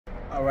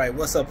All right,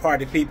 what's up,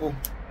 party people?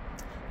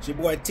 It's your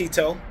boy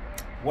Tito.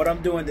 What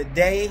I'm doing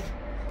today,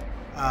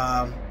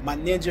 my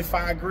Ninja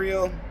Fire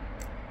grill.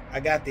 I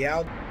got the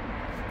out.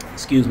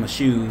 Excuse my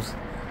shoes.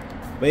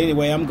 But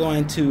anyway, I'm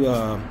going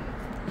to.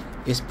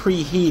 It's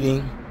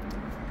preheating.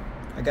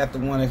 I got the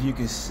one, if you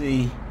can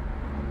see.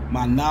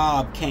 My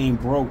knob came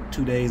broke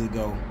 2 days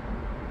ago,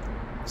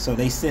 so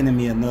they sending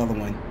me another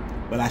one.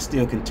 But I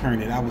still can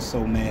turn it. I was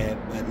so mad,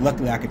 but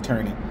luckily I could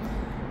turn it.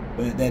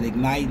 But that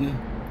igniting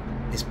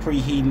is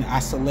preheating. I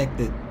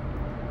selected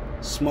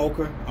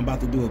smoker. I'm about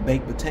to do a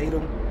baked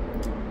potato,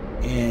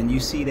 and you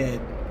see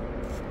that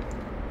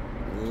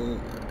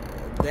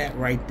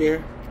right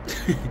there.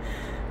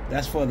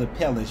 That's for the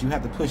pellets. You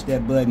have to push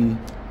that button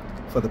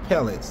for the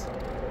pellets.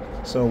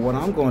 So what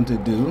I'm going to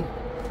do,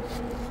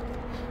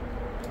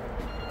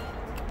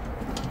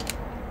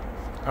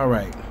 all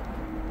right,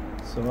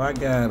 so I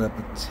got a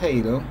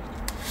potato.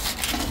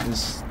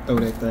 Just throw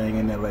that thing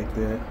in there like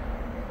that.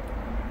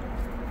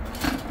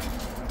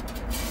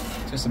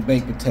 Just a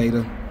baked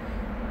potato.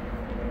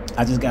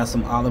 I just got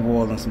some olive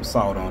oil and some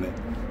salt on it.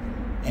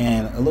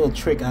 And a little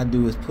trick I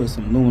do is put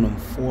some aluminum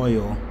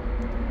foil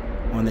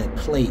on that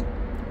plate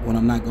when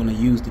I'm not going to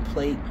use the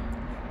plate.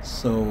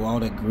 So all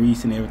that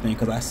grease and everything,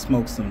 because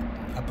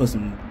I put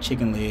some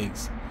chicken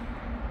legs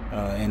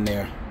in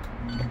there.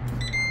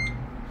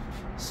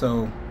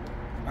 So,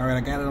 all right,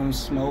 I got it on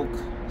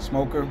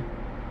smoker.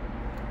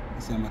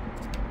 So I'm gonna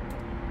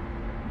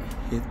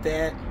hit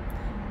that,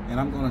 and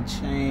I'm gonna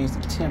change the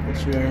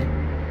temperature.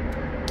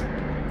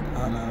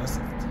 Oh no,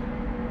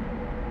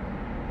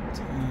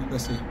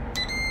 let's see,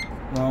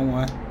 wrong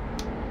one.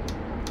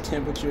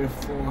 Temperature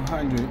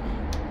 400.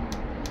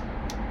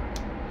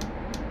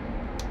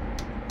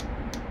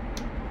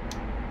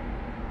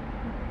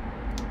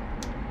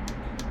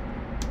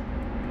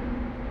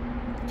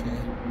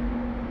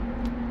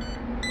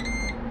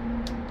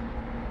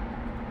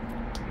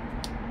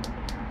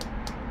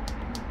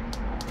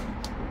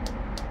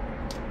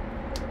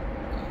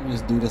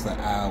 Just do this an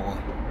hour,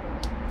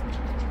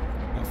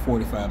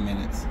 45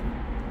 minutes.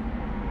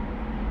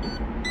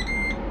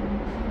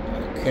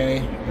 Okay,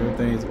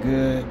 everything's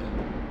good.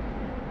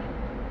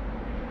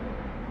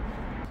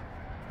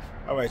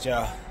 All right,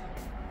 y'all,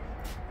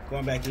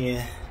 going back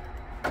in,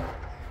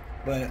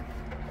 but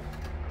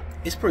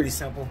it's pretty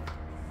simple.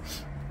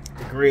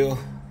 The grill,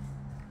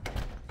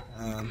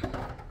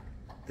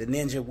 the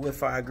Ninja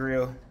Woodfire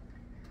grill.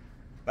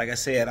 Like I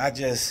said,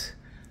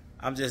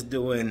 I'm just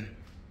doing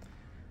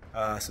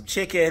some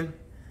chicken.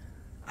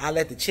 I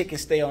let the chicken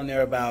stay on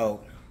there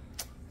about,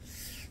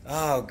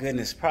 oh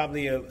goodness,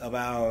 probably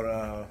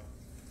about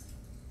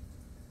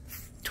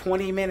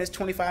 20 minutes,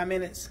 25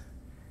 minutes.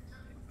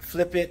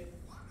 Flip it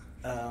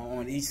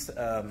on each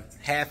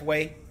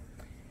halfway.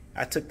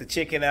 I took the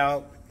chicken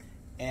out,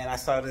 and I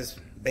saw this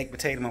baked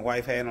potato my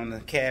wife had on the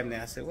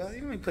cabinet. I said, well,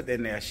 let me put that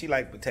in there. She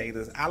liked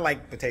potatoes. I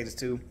like potatoes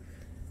too,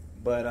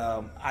 but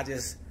I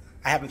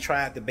haven't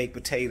tried the baked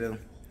potato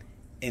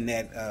in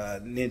that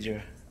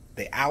Ninja,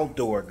 the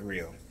outdoor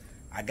grill.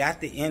 I got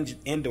the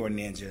indoor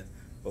Ninja,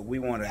 but we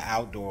wanted an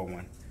outdoor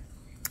one.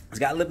 It's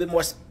got a little bit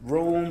more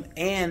room,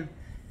 and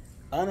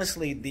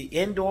honestly, the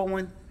indoor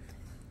one,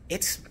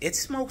 it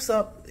smokes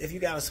up if you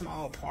got a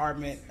small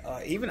apartment,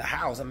 even a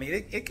house. I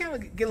mean, it kind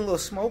of get a little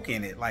smoke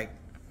in it. Like,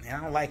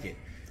 I don't like it.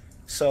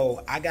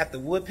 So I got the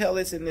wood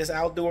pellets in this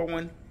outdoor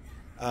one.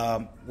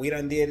 We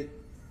done did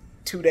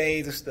 2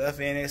 days of stuff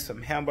in it,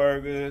 some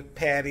hamburger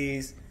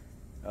patties,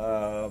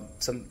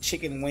 some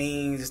chicken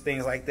wings,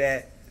 things like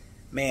that.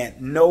 Man,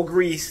 no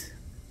grease,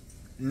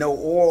 no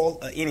oil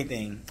or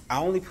anything.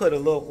 I only put a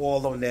little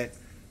oil on that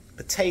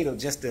potato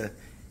just to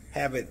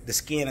have the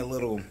skin a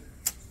little,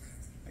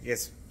 I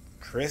guess,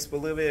 crisp a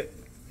little bit,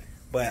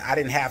 but I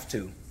didn't have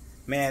to.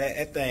 Man,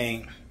 that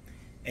thing,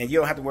 and you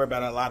don't have to worry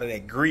about a lot of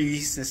that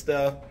grease and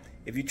stuff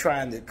if you're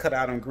trying to cut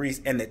out on grease,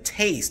 and the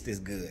taste is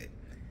good.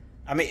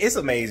 I mean, it's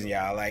amazing,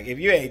 y'all. Like, if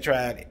you ain't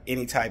tried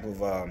any type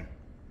of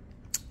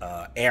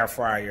air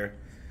fryer,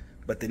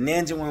 but the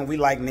Ninja one, we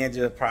like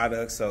Ninja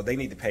products, so they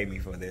need to pay me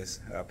for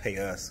this, pay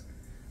us.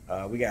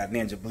 We got a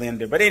Ninja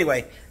blender. But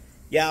anyway,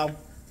 y'all,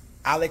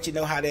 I'll let you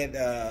know how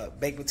that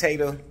baked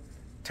potato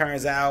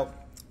turns out,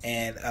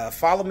 and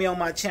follow me on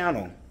my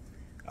channel,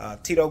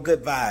 Tito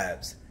Good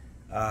Vibes.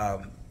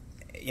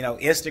 You know,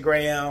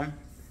 Instagram,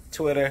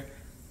 Twitter.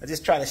 I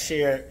just try to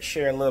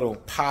share a little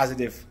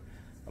positive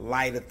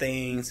light of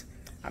things.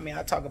 I mean,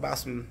 I talk about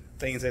some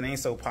things that ain't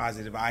so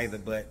positive either,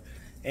 but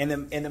in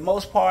the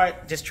most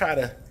part, just try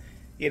to,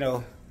 you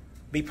know,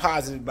 be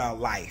positive about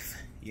life.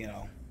 You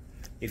know,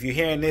 if you're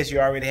hearing this,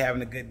 you're already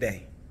having a good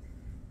day.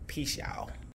 Peace, y'all.